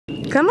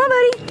Come on,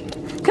 buddy.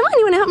 Come on,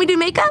 you wanna help me do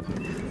makeup?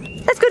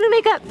 Let's go do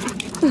makeup.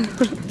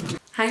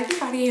 Hi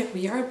everybody,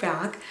 we are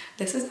back.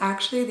 This is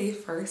actually the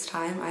first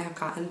time I have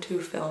gotten to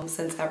film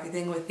since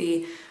everything with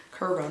the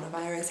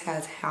coronavirus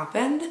has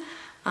happened.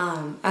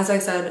 As I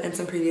said in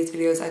some previous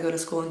videos, I go to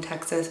school in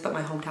Texas, but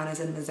my hometown is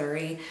in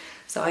Missouri.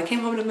 So I came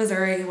home to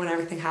Missouri when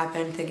everything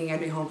happened, thinking I'd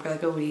be home for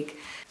like a week.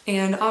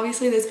 And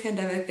obviously this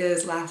pandemic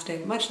is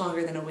lasting much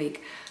longer than a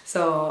week.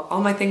 So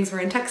all my things were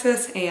in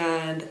Texas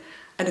and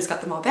I just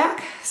got them all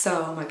back.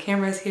 So my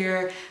camera's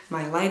here,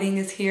 my lighting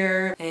is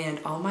here,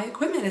 and all my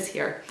equipment is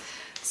here.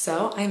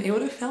 So I'm able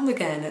to film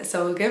again.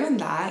 So given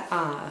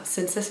that,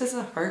 since this is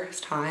the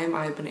first time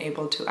I've been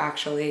able to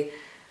actually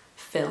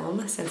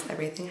film since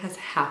everything has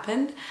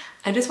happened,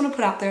 I just want to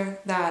put out there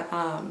that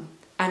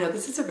I know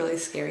this is a really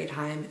scary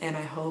time, and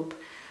I hope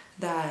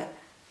that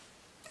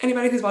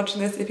anybody who's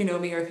watching this, if you know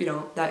me or if you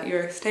don't, that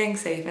you're staying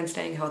safe and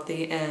staying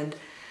healthy and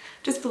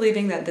just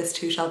believing that this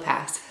too shall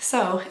pass.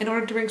 So in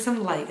order to bring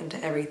some light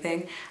into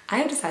everything, I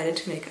have decided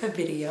to make a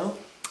video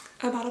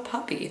about a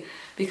puppy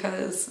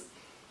because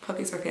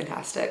puppies are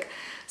fantastic.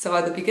 So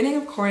at the beginning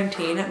of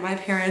quarantine, my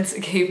parents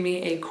gave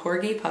me a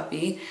Corgi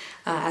puppy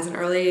as an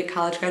early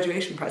college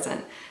graduation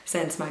present,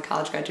 since my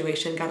college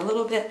graduation got a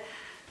little bit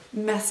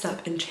messed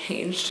up and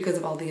changed because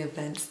of all the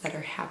events that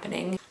are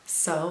happening.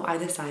 So I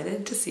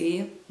decided to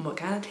see what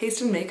kind of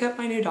taste in makeup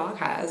my new dog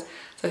has.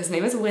 So his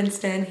name is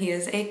Winston. He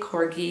is a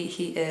Corgi.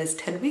 He is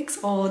 10 weeks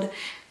old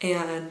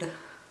and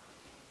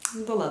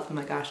the love of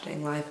my gosh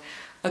dang life.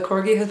 A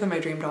Corgi has been my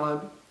dream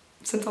dog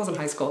since I was in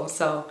high school,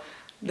 so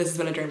this has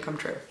been a dream come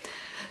true.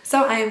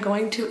 So I am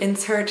going to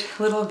insert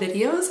little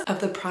videos of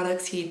the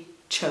products he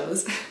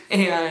chose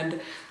and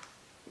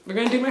we're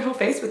gonna do my whole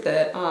face with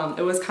it.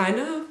 It was kind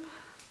of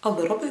a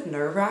little bit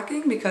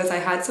nerve-wracking because I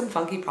had some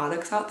funky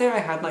products out there. I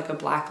had like a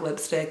black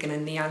lipstick and a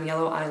neon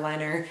yellow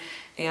eyeliner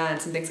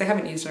and some things I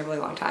haven't used in a really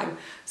long time.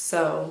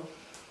 So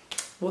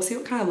we'll see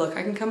what kind of look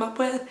I can come up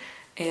with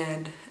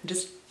and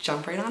just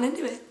jump right on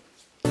into it.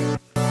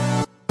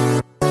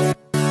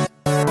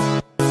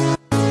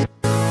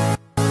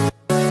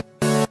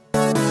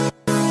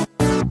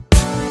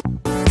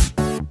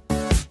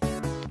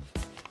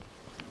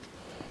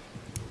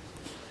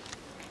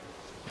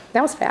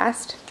 That was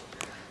fast.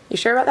 You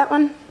sure about that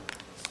one?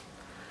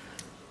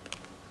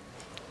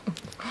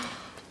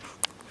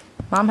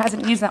 Mom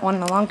hasn't used that one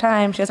in a long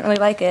time. She doesn't really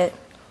like it.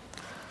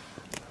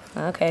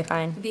 Okay,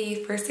 fine. The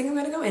first thing I'm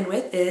gonna go in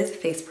with is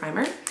face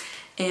primer.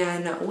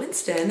 And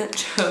Winston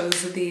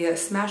chose the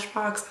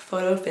Smashbox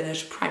Photo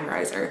Finish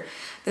Primerizer.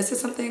 This is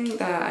something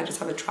that I just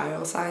have a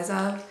trial size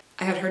of.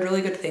 I had heard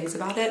really good things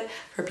about it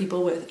for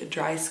people with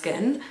dry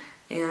skin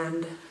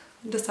and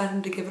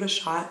decided to give it a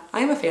shot.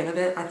 I am a fan of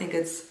it. I think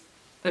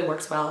it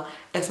works well.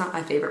 It's not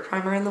my favorite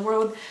primer in the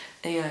world,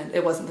 and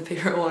it wasn't the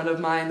favorite one of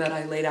mine that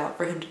I laid out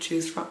for him to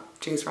choose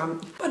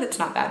from, but it's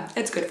not bad.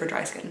 It's good for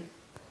dry skin.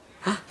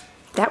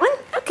 That one?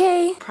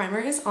 Okay. Primer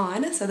is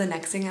on, so the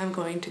next thing I'm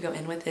going to go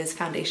in with is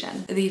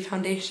foundation. The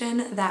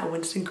foundation that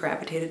Winston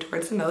gravitated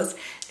towards the most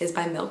is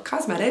by Milk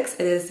Cosmetics.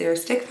 It is their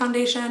stick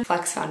foundation.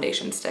 Flex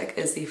Foundation Stick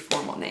is the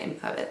formal name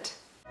of it.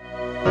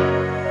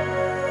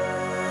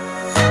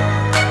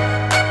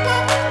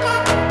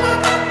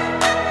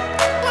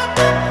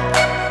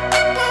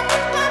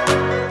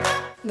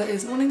 That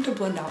is wanting to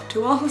blend out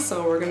too well,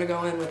 so we're gonna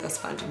go in with a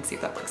sponge and see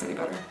if that works any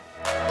better.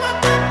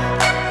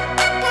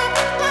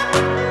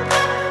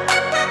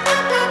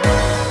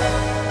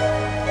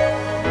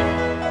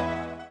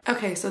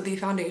 Okay, so the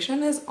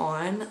foundation is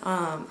on.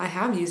 I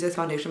have used this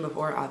foundation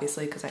before,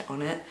 obviously, because I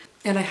own it,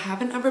 and I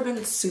haven't ever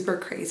been super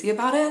crazy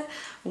about it.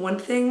 One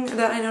thing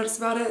that I noticed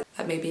about it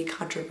that may be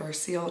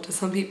controversial to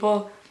some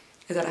people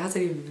is that it has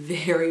a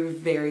very,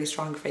 very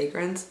strong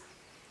fragrance.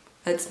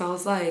 It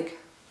smells like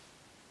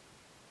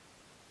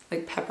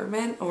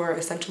peppermint or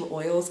essential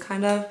oils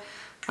kind of.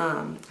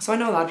 So I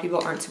know a lot of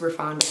people aren't super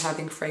fond of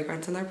having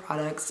fragrance in their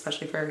products,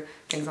 especially for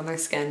things on their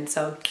skin.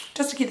 So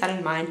just to keep that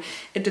in mind,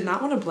 it did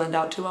not want to blend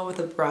out too well with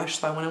a brush,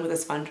 so I went in with a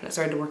sponge and it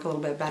started to work a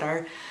little bit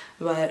better.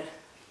 But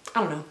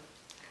I don't know.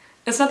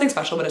 It's nothing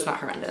special, but it's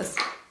not horrendous.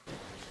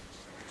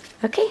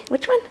 Okay,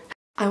 which one?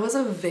 I was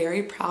a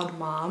very proud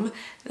mom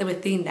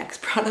with the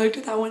next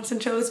product that Winston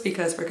chose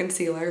because for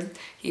concealer,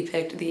 he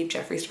picked the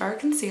Jeffree Star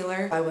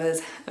concealer. I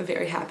was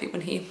very happy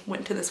when he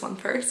went to this one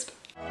first.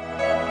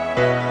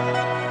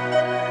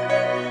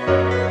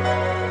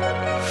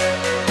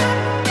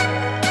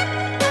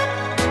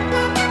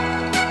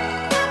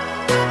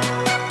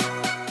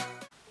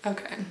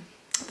 Okay,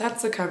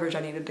 that's the coverage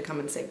I needed to come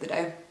and save the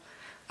day.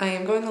 I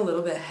am going a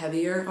little bit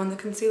heavier on the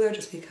concealer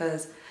just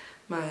because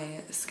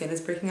my skin is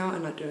breaking out.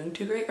 I'm not doing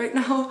too great right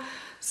now.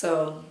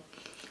 So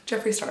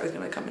Jeffree Star is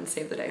gonna come and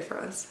save the day for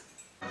us.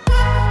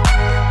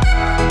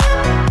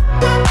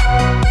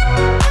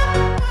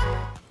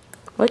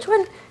 Which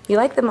one? You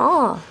like them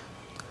all.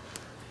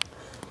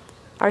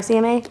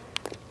 RCMA?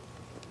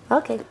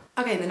 Okay.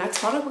 Okay, the next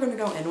product we're gonna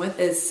go in with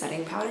is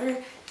setting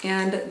powder.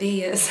 And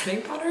the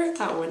setting powder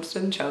that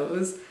Winston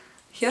chose,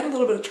 he had a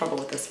little bit of trouble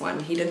with this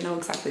one. He didn't know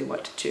exactly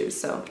what to choose,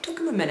 so it took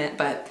him a minute,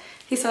 but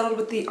he settled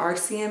with the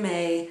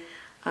RCMA,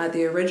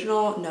 the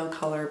original no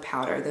color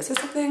powder. This is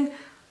something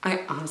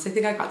I honestly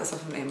think I got this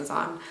off of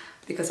Amazon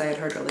because I had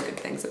heard really good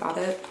things about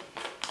it.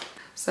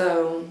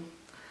 So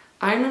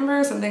I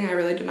remember something I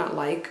really did not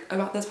like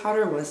about this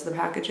powder was the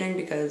packaging,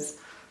 because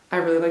I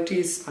really like to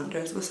use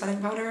sponges with setting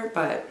powder,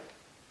 but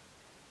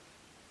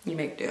you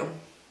make do.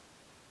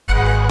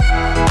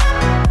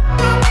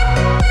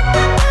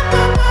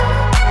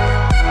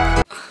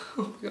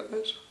 Oh my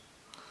gosh.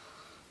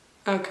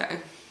 Okay,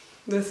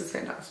 this is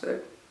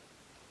fantastic.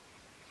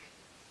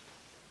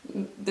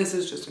 This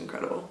is just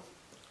incredible.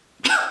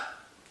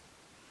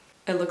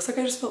 It looks like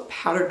I just spilled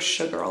powdered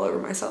sugar all over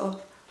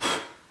myself.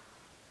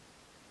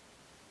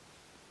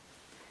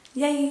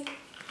 Yay!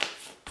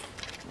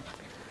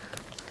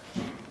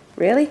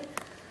 Really?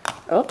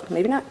 Oh,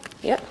 maybe not.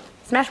 Yep.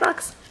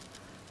 Smashbox.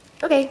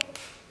 Okay.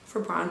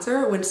 For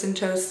bronzer, Winston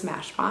chose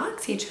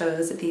Smashbox. He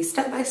chose the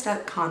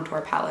step-by-step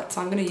contour palette.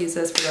 So I'm going to use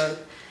this for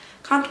both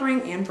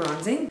contouring and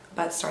bronzing,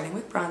 but starting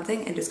with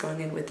bronzing and just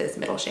going in with this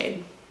middle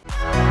shade.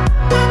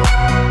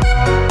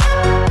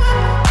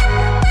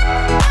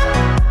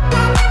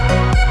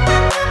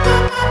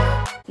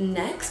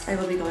 Next, I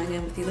will be going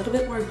in with a little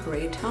bit more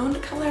gray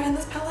toned color in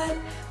this palette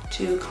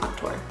to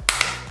contour.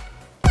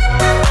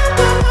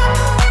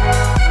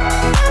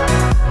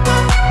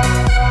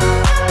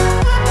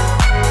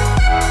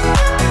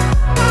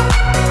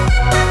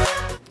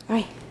 All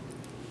right.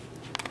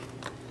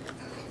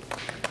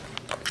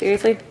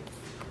 Seriously?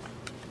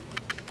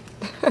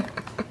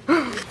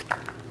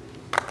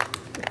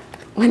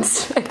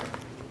 Winston.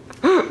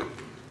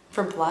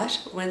 For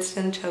blush,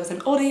 Winston chose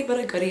an oldie but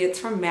a goodie. It's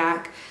from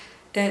MAC.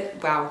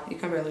 Wow, you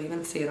can barely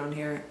even see it on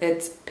here.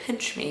 It's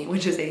Pinch Me,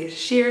 which is a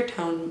sheer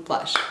tone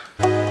blush.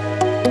 And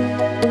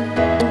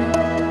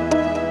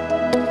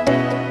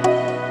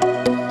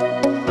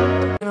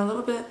a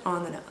little bit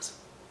on the nose.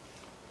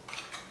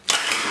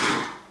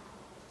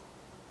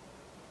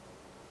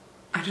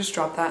 I just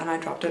dropped that and I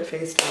dropped it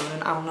face down,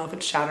 and I don't know if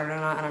it's shattered or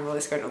not, and I'm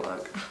really scared to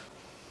look.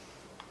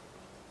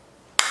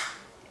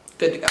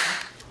 Good to go.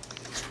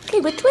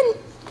 Okay, which one?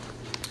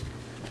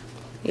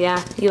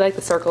 Yeah, you like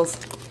the circles.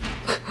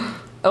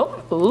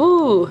 Oh,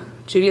 ooh,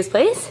 Juvia's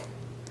Place?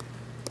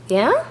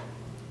 Yeah?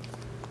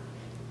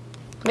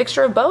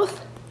 Mixture of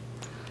both?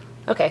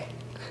 Okay.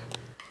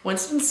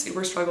 Winston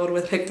super struggled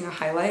with picking a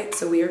highlight,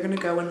 so we are gonna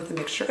go in with a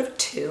mixture of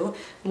two.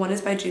 One is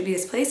by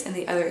Juvia's Place and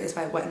the other is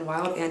by Wet n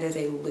Wild and is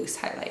a loose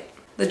highlight.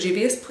 The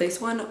Juvia's Place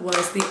one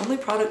was the only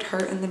product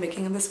hurt in the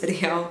making of this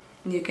video.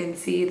 You can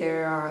see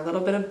there are a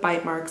little bit of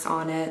bite marks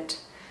on it,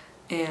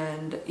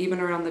 and even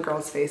around the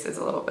girl's faces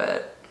a little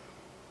bit.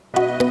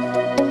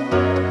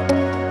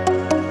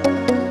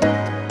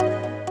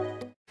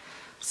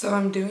 So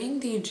I'm doing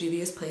the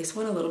Juvia's Place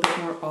one a little bit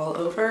more all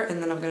over,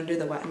 and then I'm going to do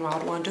the Wet n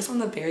Wild one just on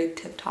the very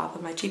tip top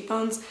of my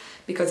cheekbones,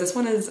 because this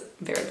one is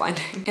very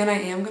blinding. And I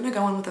am going to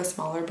go in with a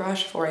smaller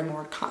brush for a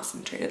more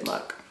concentrated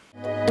look.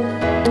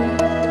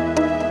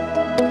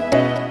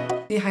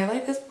 The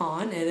highlight is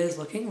on, it is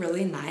looking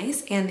really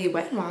nice, and the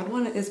Wet n Wild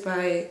one is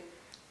by,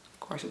 of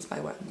course it's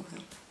by Wet n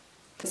Wild.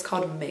 It's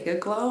called Mega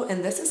Glow,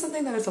 and this is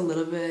something that is a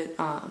little bit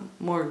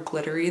more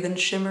glittery than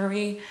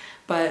shimmery,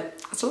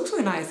 but it still looks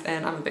really nice,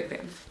 and I'm a big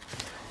fan.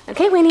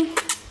 Okay, Winnie,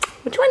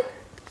 which one?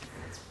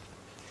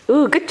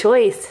 Ooh, good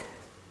choice.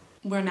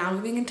 We're now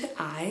moving into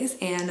eyes,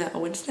 and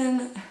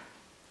Winston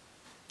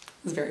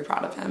was very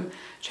proud of him.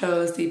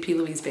 Chose the P.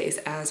 Louise base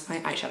as my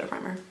eyeshadow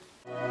primer.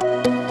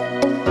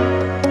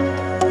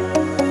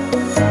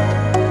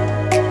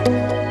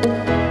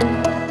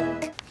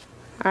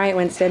 All right,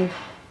 Winston,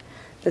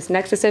 this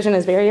next decision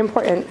is very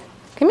important.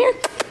 Come here.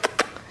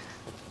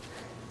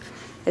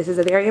 This is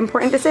a very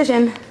important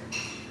decision.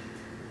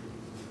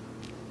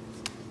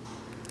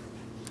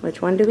 Which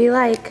one do we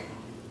like?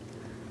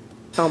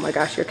 Oh my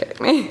gosh, you're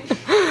kidding me.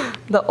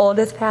 The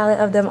oldest palette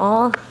of them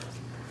all?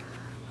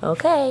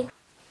 Okay.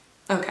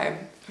 Okay,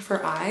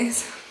 for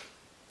eyes,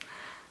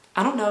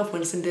 I don't know if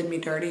Winston did me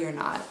dirty or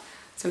not.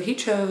 So he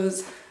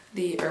chose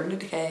the Urban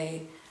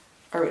Decay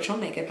Original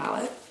Naked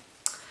palette.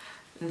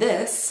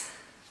 This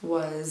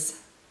was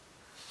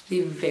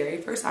the very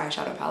first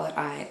eyeshadow palette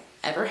I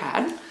ever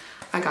had.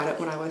 I got it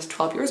when I was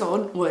 12 years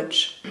old,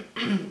 which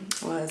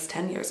was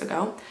 10 years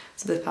ago.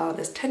 So this palette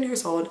is 10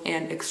 years old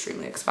and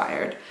extremely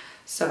expired.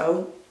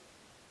 So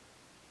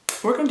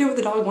we're gonna do what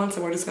the dog wants,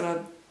 and we're just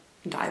gonna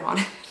dive on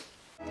it.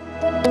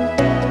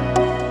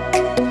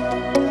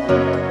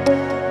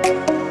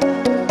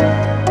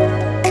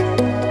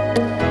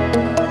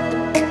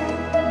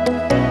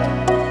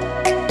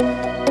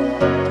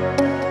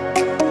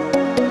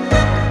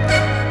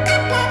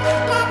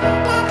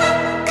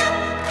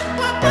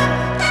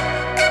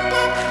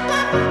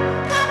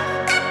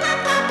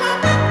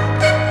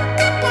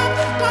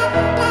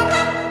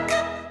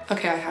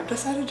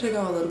 Decided to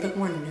go a little bit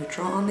more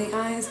neutral on the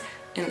eyes,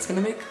 and it's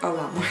gonna make a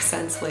lot more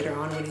sense later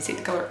on when you see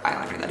the color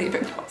eyeliner that he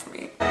picked out for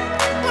me.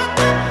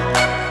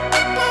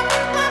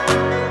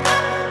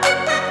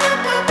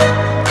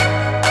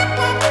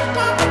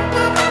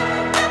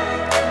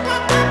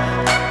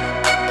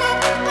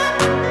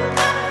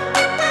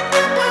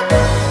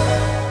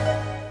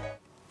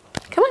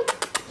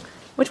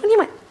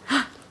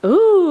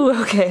 Ooh,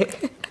 okay.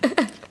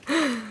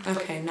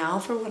 Okay, now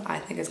for what I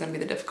think is gonna be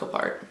the difficult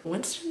part.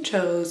 Winston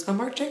chose a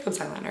Marc Jacobs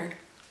eyeliner.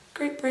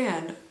 Great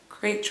brand,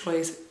 great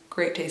choice,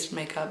 great taste in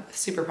makeup,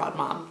 super proud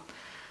mom.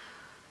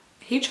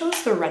 He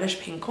chose the reddish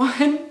pink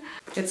one.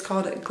 It's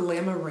called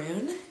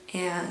Glamoon,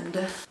 and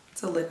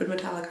it's a liquid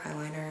metallic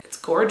eyeliner. It's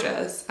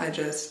gorgeous. I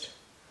just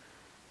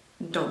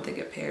don't think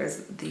it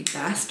pairs the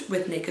best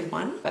with Naked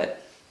One,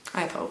 but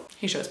I have hope.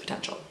 He shows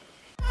potential.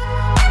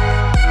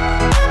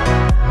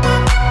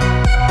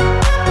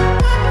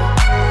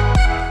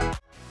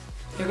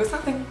 Here goes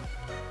nothing.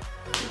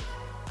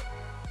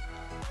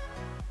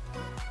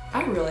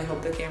 I really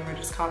hope the camera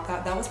just caught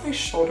that. That was my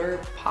shoulder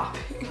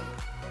popping.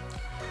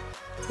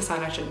 It's a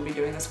sign I shouldn't be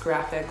doing this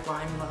graphic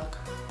line look.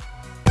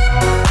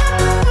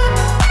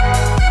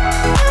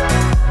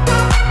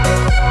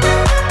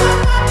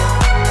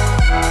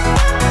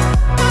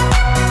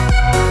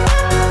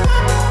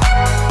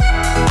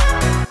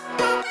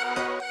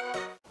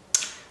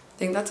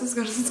 I think that's as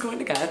good as it's going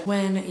to get.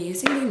 When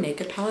using the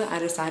Naked palette, I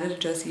decided to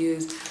just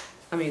use,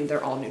 I mean,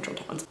 they're all neutral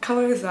tones.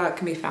 Colors that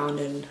can be found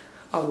in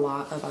a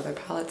lot of other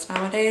palettes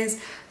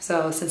nowadays.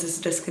 So since it's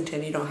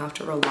discontinued, you don't have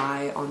to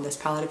rely on this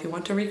palette if you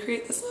want to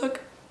recreate this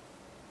look.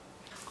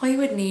 All you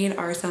would need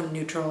are some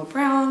neutral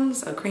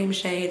browns, a cream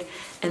shade,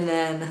 and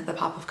then the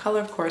pop of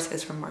color, of course,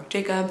 is from Marc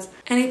Jacobs.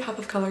 Any pop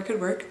of color could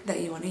work that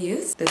you want to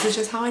use. This is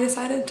just how I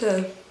decided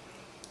to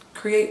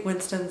create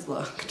Winston's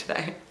look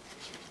today.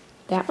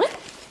 That one?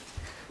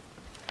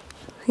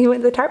 You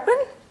want the Tarte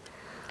one?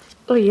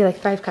 Oh, you like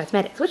 5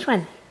 Cosmetics. Which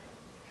one?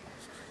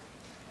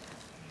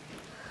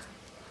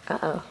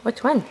 Uh-oh,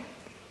 which one?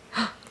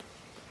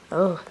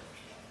 Oh.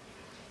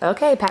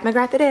 Okay, Pat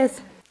McGrath it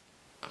is.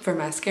 For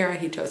mascara,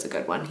 he chose a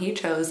good one. He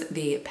chose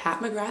the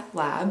Pat McGrath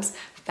Labs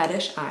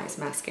Fetish Eyes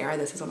mascara.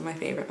 This is one of my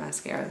favorite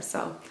mascaras,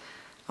 so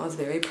I was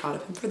very proud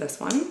of him for this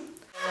one.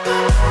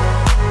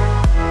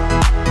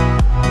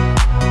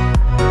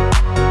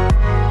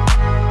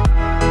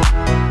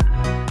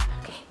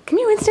 Okay, come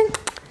here, Winston.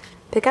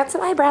 Pick out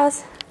some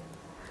eyebrows.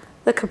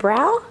 The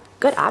Cabral,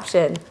 good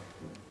option.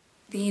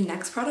 The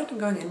next product I'm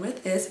going in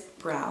with is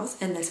brows,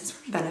 and this is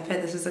from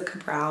Benefit. This is a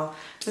Cabral.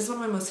 This is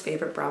one of my most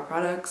favorite brow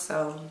products,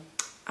 so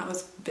I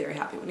was very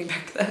happy when he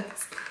picked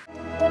this.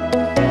 All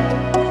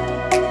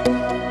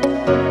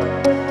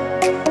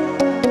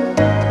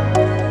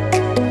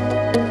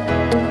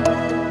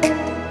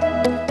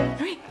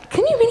right,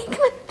 come here, Winnie,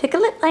 come on, pick a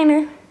lip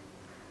liner.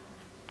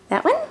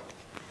 That one?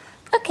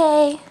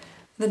 Okay.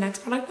 The next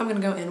product I'm gonna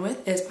go in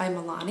with is by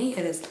Milani.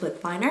 It is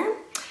lip liner.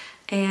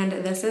 And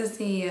this is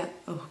the,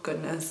 oh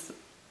goodness,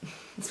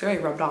 it's very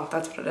rubbed off,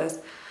 that's what it is.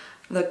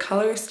 The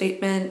Color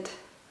Statement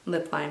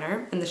lip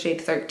liner in the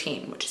shade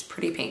 13, which is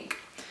pretty pink,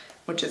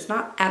 which is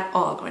not at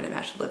all going to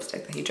match the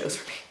lipstick that he chose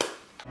for me.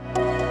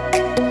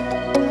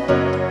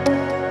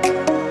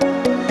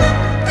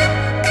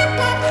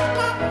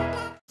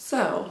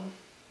 So,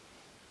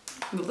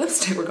 the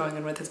lipstick we're going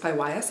in with is by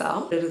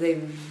YSL. It is a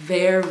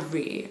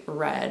very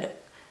red,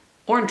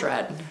 orange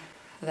red,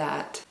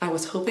 that I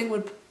was hoping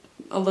would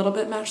a little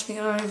bit match the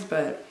eyes,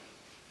 but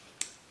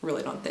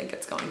really don't think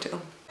it's going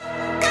to.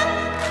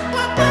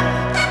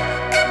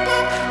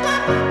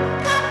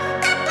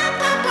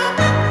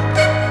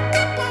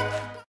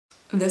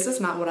 This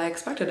is not what I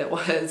expected it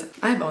was.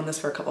 I've owned this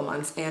for a couple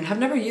months and have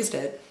never used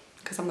it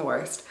because I'm the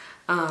worst.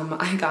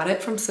 I got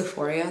it from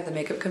Sephora, the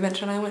makeup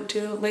convention I went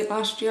to late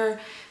last year,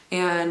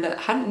 and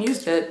hadn't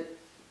used it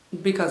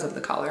because of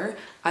the color.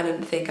 I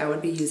didn't think I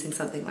would be using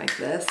something like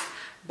this,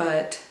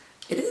 but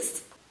it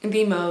is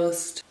the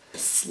most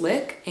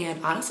slick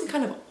and honestly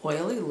kind of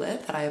oily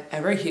lip that I've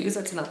ever used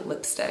that's in a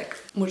lipstick,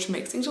 which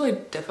makes things really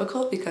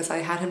difficult because I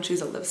had him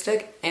choose a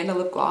lipstick and a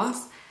lip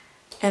gloss,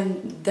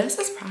 and this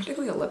is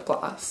practically a lip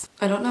gloss.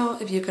 I don't know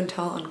if you can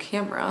tell on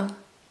camera,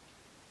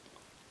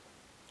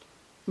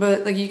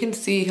 but like you can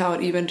see how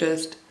it even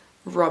just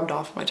rubbed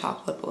off my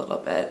top lip a little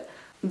bit.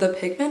 The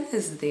pigment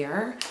is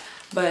there,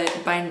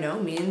 but by no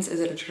means is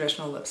it a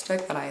traditional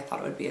lipstick that I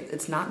thought it would be.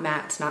 It's not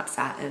matte, it's not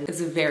satin,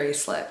 it's very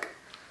slick,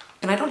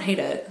 and I don't hate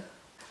it.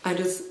 I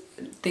just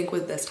think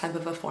with this type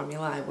of a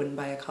formula, I wouldn't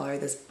buy a color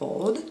this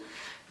bold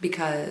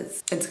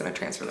because it's gonna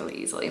transfer really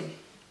easily.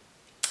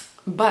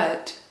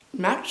 But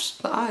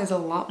matched the eyes a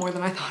lot more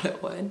than I thought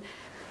it would.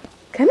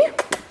 Come here.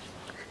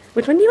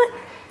 Which one do you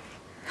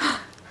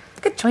want?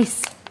 Good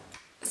choice.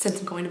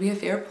 Since I'm going to be a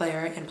fair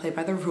player and play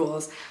by the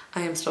rules,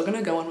 I am still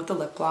gonna go in with the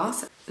lip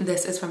gloss.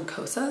 This is from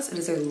Kosas. It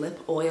is a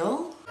lip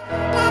oil.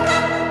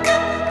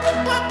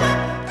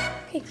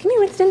 Okay, come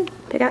here, Winston.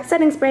 Pick out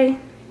setting spray.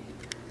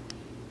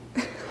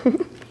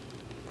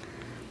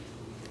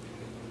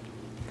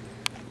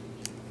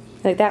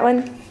 Like that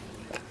one?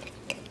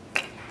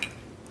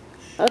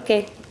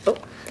 Okay. Oh,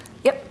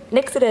 yep,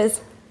 NYX it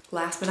is.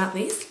 Last but not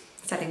least,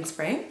 setting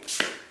spray.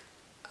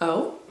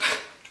 Oh,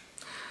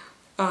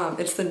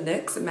 it's the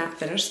NYX matte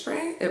finish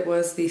spray. It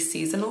was the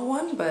seasonal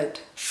one,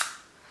 but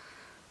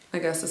I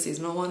guess the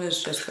seasonal one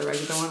is just the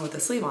regular one with the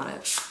sleeve on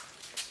it.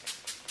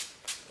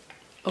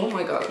 Oh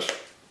my gosh.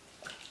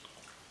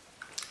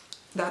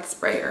 That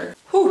sprayer.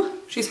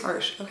 Whew, she's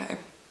harsh. Okay.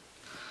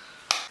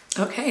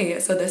 Okay,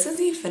 so this is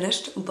the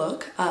finished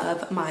look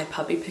of my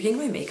puppy picking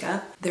my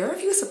makeup. There are a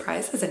few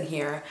surprises in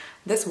here.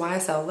 This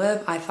YSL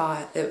lip, I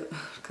thought it,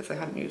 because I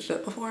hadn't used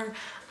it before,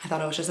 I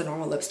thought it was just a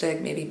normal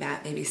lipstick, maybe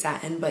matte, maybe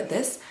satin, but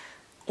this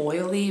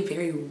oily,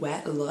 very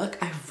wet look,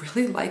 I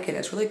really like it.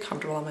 It's really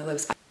comfortable on my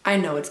lips. I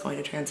know it's going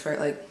to transfer,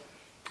 like,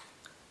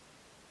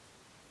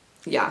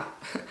 yeah,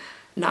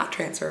 not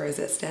transfer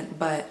resistant,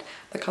 but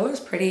the color's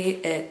pretty,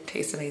 it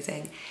tastes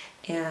amazing,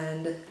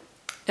 and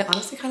it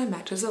honestly kind of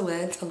matches the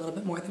lids a little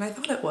bit more than I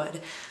thought it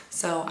would.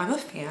 So I'm a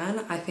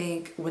fan. I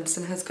think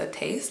Winston has good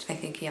taste. I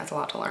think he has a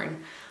lot to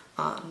learn.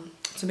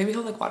 So maybe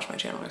he'll like watch my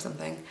channel or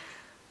something.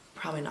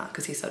 Probably not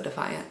because he's so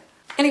defiant.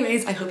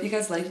 Anyways, I hope you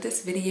guys liked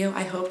this video.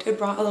 I hoped it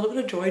brought a little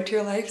bit of joy to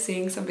your life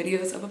seeing some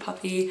videos of a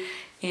puppy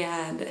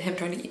and him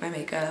trying to eat my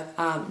makeup.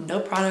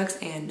 No products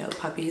and no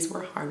puppies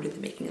were harmed in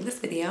the making of this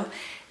video.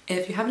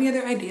 If you have any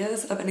other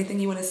ideas of anything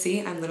you want to see,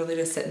 I'm literally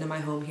just sitting in my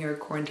home here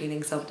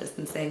quarantining,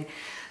 self-distancing.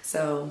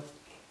 So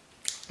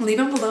leave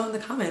them below in the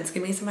comments.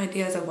 Give me some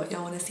ideas of what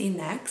y'all want to see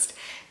next,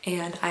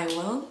 and I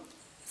will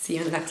see you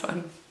in the next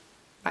one.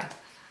 Bye.